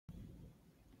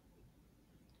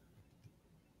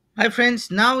Hi friends,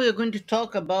 now we are going to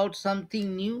talk about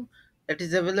something new that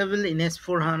is available in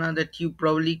S4 HANA that you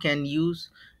probably can use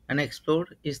and explore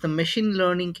is the machine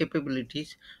learning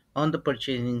capabilities on the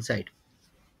purchasing side.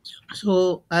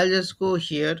 So I'll just go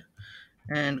here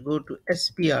and go to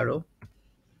SPRO,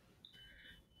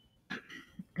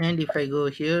 and if I go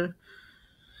here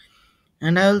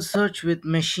and I'll search with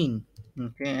machine,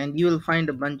 okay, and you will find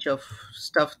a bunch of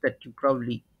stuff that you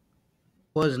probably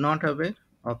was not aware,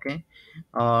 okay,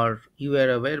 or you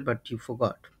were aware but you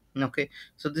forgot, okay.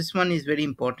 So this one is very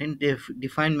important.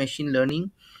 Define machine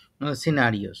learning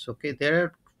scenarios, okay. There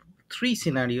are three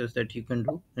scenarios that you can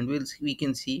do, and we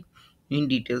can see in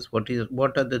details what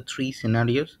are the three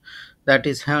scenarios that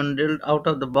is handled out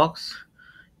of the box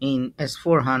in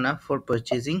S4 HANA for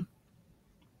purchasing.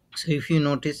 So if you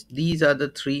notice, these are the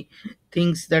three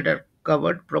things that are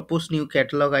covered: propose new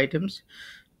catalog items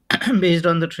based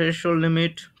on the threshold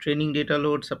limit, training data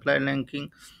load, supply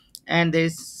ranking. And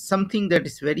there's something that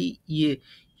is very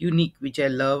unique, which I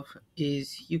love,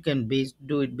 is you can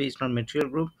do it based on material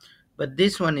group. But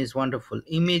this one is wonderful: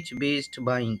 image based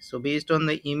buying. So based on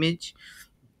the image,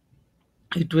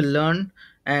 it will learn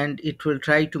and it will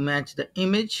try to match the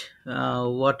image,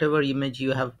 whatever image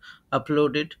you have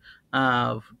uploaded,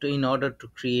 in order to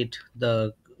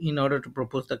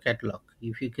propose the catalog.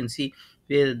 If you can see,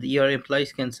 where your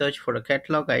employees can search for a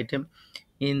catalog item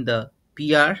in the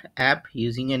PR app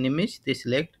using an image, they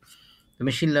select. The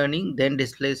machine learning then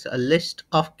displays a list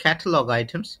of catalog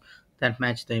items that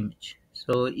match the image.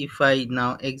 So if I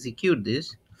now execute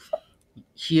this,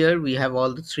 here we have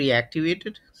all the three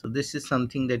activated. So this is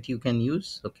something that you can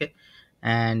use, okay.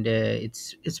 And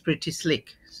it's pretty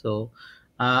slick. So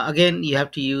again, you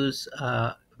have to use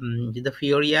the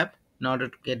Fiori app in order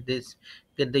to get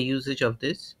the usage of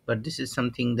this. But this is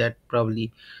something that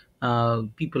probably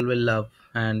people will love,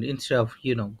 and instead of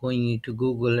going into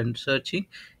Google and searching,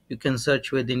 you can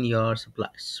search within your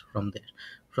supplies from there,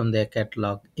 from their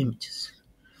catalog images.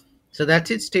 So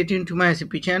that's it. Stay tuned to my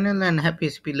SCP channel and happy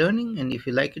SCP learning. And if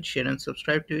you like it, share and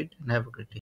subscribe to it. And have a great day.